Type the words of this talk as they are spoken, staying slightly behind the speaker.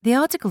The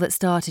article that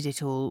started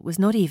it all was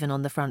not even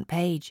on the front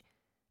page,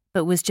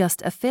 but was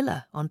just a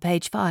filler on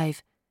page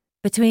 5,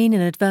 between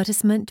an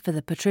advertisement for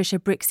the Patricia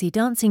Brixey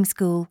Dancing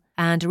School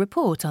and a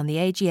report on the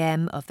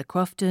AGM of the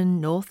Crofton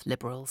North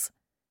Liberals.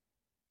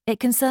 It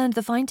concerned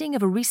the finding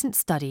of a recent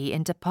study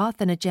into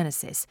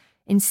parthenogenesis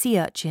in sea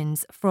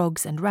urchins,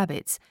 frogs and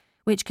rabbits,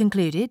 which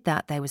concluded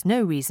that there was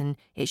no reason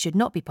it should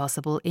not be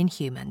possible in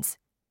humans.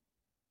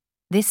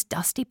 This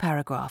dusty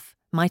paragraph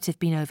might have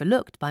been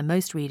overlooked by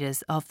most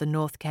readers of the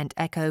North Kent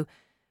Echo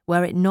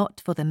were it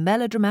not for the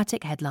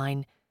melodramatic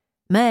headline,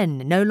 "Men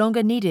no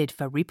longer needed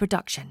for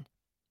reproduction."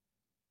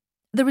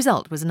 The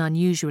result was an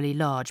unusually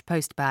large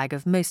postbag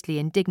of mostly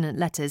indignant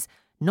letters,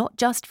 not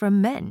just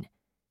from men.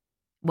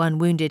 One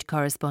wounded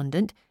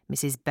correspondent,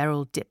 Mrs.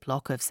 Beryl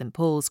Diplock of St.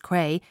 Paul's,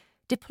 Clare,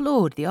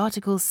 deplored the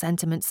article's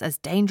sentiments as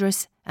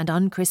dangerous and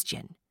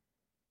unchristian.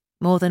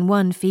 More than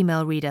one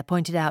female reader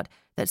pointed out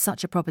that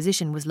such a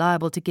proposition was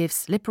liable to give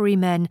slippery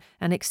men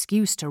an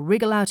excuse to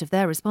wriggle out of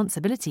their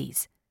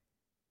responsibilities.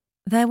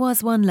 There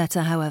was one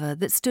letter, however,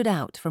 that stood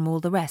out from all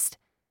the rest.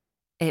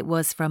 It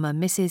was from a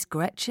Mrs.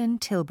 Gretchen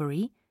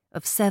Tilbury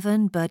of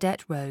 7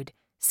 Burdett Road,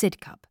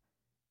 Sidcup,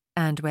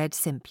 and read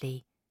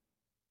simply,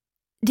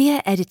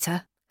 "Dear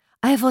Editor,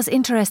 I was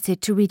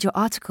interested to read your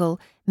article,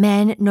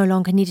 Men No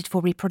Longer Needed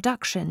for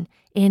Reproduction,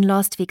 in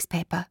last week's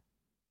paper.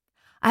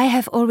 I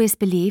have always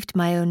believed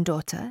my own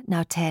daughter,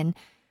 now 10,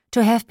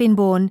 to have been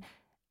born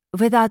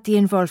without the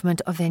involvement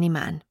of any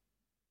man.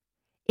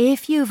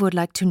 If you would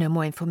like to know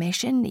more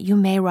information, you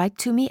may write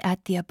to me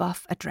at the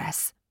above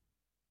address."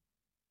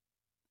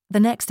 The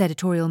next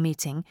editorial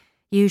meeting,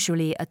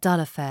 usually a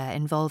dull affair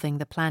involving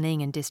the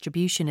planning and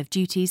distribution of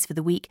duties for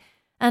the week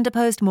and a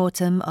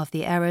post-mortem of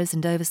the errors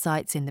and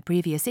oversights in the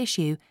previous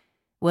issue,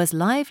 was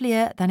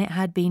livelier than it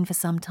had been for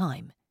some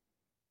time.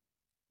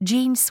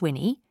 Jean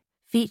Swinney,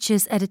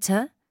 features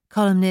editor,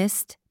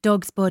 columnist,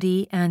 dog's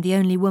body, and the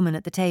only woman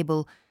at the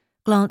table,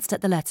 glanced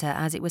at the letter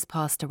as it was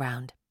passed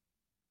around.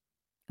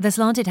 The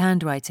slanted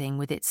handwriting,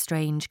 with its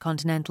strange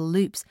continental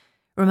loops,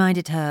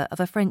 reminded her of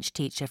a French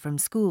teacher from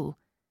school.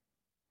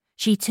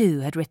 She too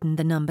had written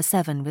the number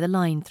 7 with a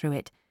line through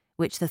it,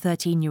 which the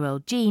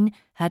 13-year-old Jean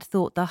had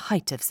thought the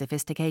height of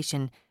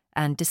sophistication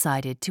and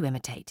decided to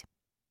imitate.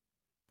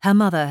 Her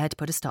mother had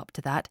put a stop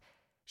to that.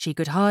 She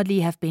could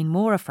hardly have been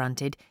more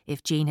affronted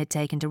if Jean had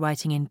taken to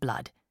writing in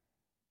blood.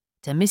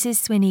 To Mrs.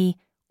 Swinney,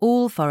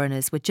 all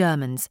foreigners were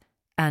Germans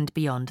and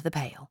beyond the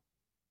pale.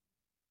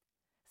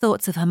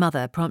 Thoughts of her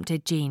mother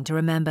prompted Jean to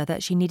remember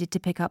that she needed to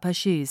pick up her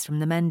shoes from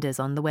the menders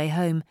on the way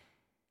home.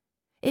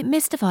 It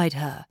mystified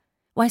her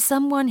why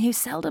someone who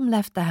seldom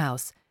left the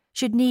house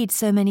should need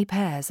so many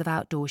pairs of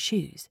outdoor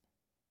shoes.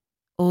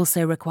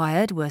 Also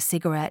required were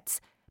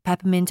cigarettes,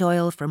 peppermint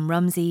oil from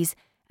Rumsey's,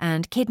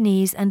 and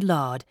kidneys and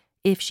lard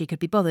if she could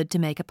be bothered to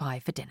make a pie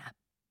for dinner.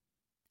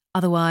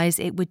 Otherwise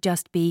it would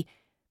just be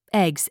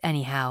eggs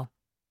anyhow,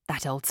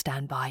 that old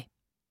standby.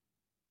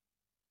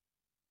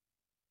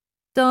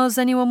 "Does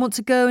anyone want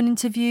to go and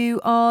interview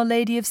Our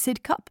Lady of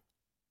Sidcup?"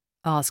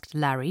 asked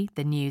Larry,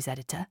 the news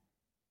editor.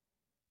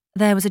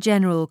 There was a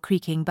general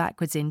creaking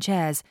backwards in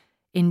chairs,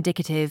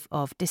 indicative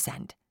of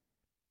dissent.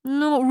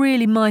 "Not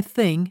really my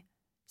thing,"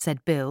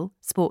 said Bill,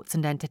 sports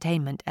and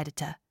entertainment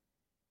editor.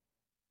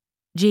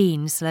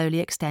 Jean slowly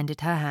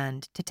extended her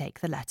hand to take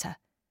the letter.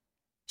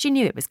 She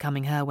knew it was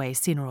coming her way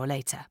sooner or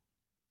later.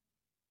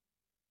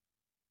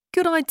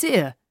 "Good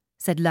idea,"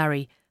 said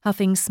Larry,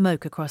 huffing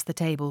smoke across the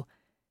table.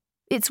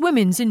 "It's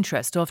women's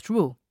interest, after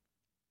all."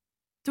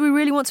 "Do we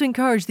really want to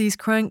encourage these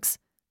cranks?"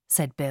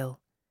 said Bill.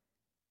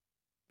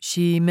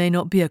 "She may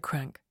not be a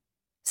crank,"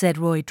 said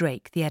Roy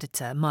Drake, the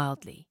editor,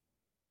 mildly.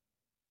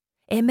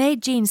 It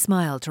made Jean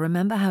smile to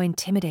remember how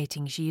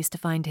intimidating she used to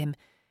find him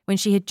when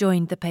she had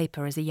joined the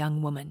paper as a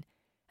young woman,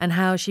 and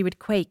how she would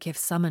quake if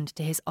summoned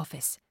to his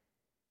office.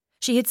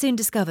 She had soon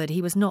discovered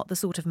he was not the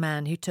sort of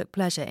man who took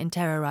pleasure in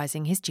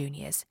terrorising his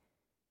juniors.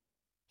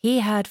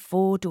 He had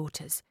 4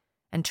 daughters,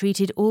 and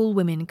treated all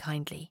women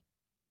kindly.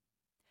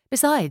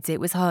 Besides, it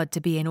was hard to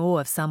be in awe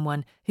of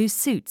someone whose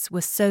suits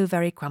were so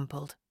very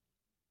crumpled.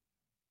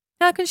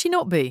 "How can she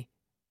not be?"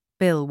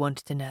 Bill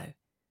wanted to know.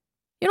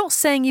 "You're not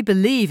saying you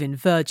believe in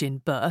virgin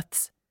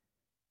births?"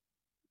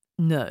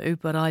 "No,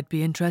 but I'd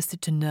be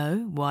interested to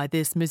know why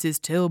this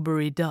Mrs.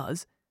 Tilbury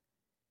does."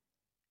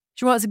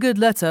 "She writes a good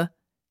letter,"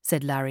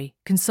 said Larry.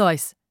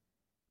 "Concise."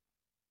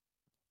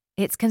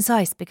 "It's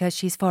concise because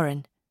she's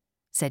foreign,"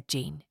 said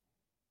Jean.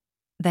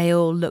 They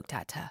all looked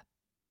at her.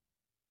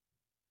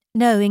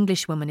 No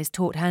Englishwoman is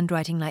taught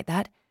handwriting like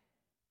that.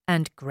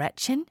 And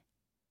Gretchen?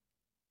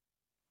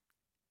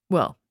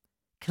 "Well,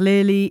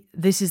 clearly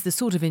this is the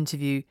sort of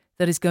interview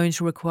that is going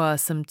to require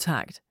some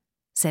tact,"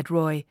 said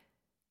Roy.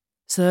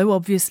 "So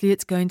obviously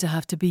it's going to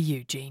have to be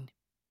you, Jean."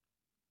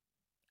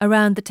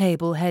 Around the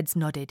table, heads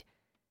nodded.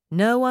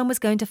 No one was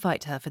going to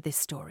fight her for this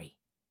story.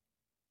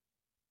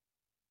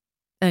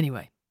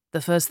 "Anyway,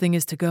 the first thing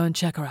is to go and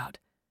check her out.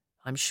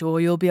 I'm sure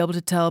you'll be able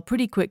to tell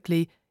pretty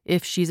quickly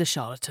if she's a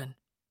charlatan."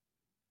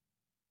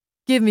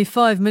 "Give me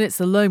 5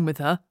 minutes alone with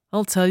her,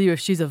 I'll tell you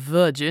if she's a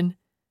virgin,"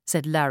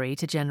 said Larry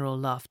to general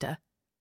laughter.